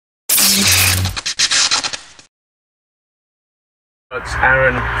It's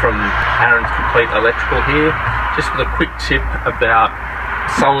Aaron from Aaron's Complete Electrical here, just with a quick tip about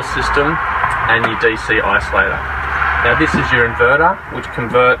solar system and your DC isolator. Now this is your inverter, which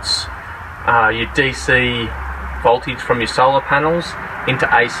converts your DC voltage from your solar panels into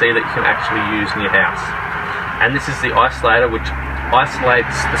AC that you can actually use in your house. And this is the isolator, which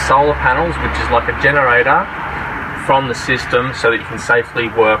isolates the solar panels, which is like a generator, from the system so that you can safely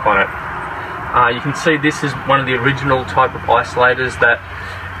work on it. You can see this is one of the original type of isolators that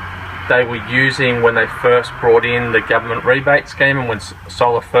they were using when they first brought in the government rebate scheme and when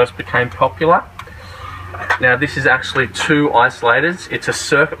solar first became popular. Now this is actually two isolators. It's a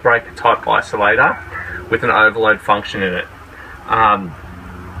circuit breaker type isolator with an overload function in it.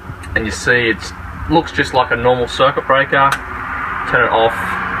 And you see it looks just like a normal circuit breaker. Turn it off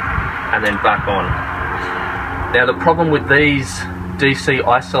and then back on. Now the problem with these DC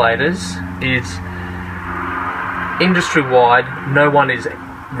isolators is industry-wide no one is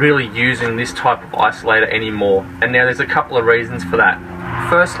really using this type of isolator anymore, and now there's a couple of reasons for that.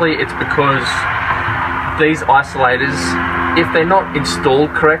 Firstly, it's because these isolators, if they're not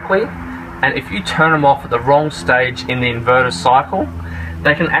installed correctly and if you turn them off at the wrong stage in the inverter cycle,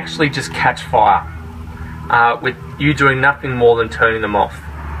 they can actually just catch fire with you doing nothing more than turning them off.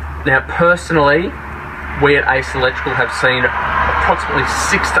 Now personally, we at Ace Electrical have seen approximately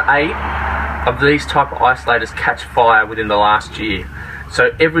 6 to 8 of these type of isolators catch fire within the last year. So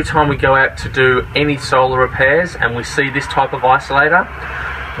every time we go out to do any solar repairs and we see this type of isolator,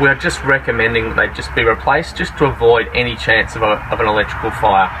 we're just recommending that they just be replaced just to avoid any chance of an electrical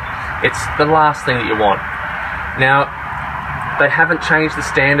fire. It's the last thing that you want. Now, they haven't changed the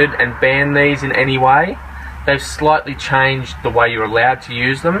standard and banned these in any way. They've slightly changed the way you're allowed to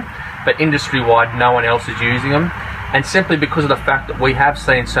use them, but industry-wide no one else is using them. And simply because of the fact that we have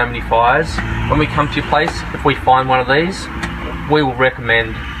seen so many fires, when we come to your place, if we find one of these, we will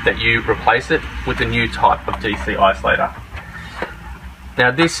recommend that you replace it with a new type of DC isolator.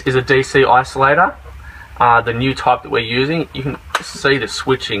 Now this is a DC isolator, the new type that we're using. You can see the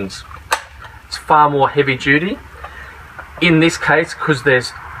switchings. It's far more heavy duty. In this case, because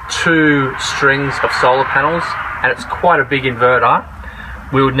there's two strings of solar panels and it's quite a big inverter,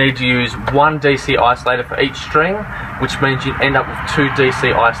 we would need to use one DC isolator for each string, which means you'd end up with two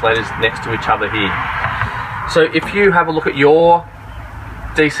DC isolators next to each other here. So if you have a look at your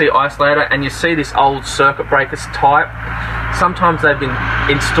DC isolator and you see this old circuit breakers type, sometimes they've been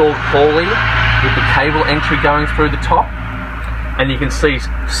installed poorly with the cable entry going through the top, and you can see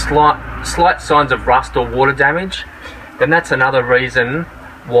slight signs of rust or water damage, then that's another reason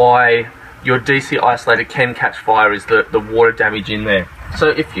why your DC isolator can catch fire, is the water damage in there. So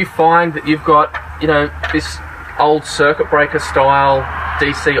if you find that you've got, this old circuit breaker style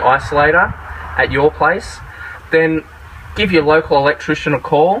DC isolator at your place, then give your local electrician a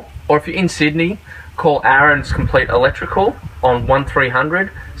call, or if you're in Sydney, call Aaron's Complete Electrical on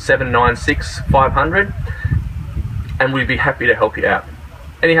 1300 796 500 and we'd be happy to help you out.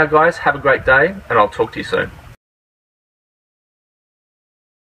 Anyhow guys, have a great day and I'll talk to you soon.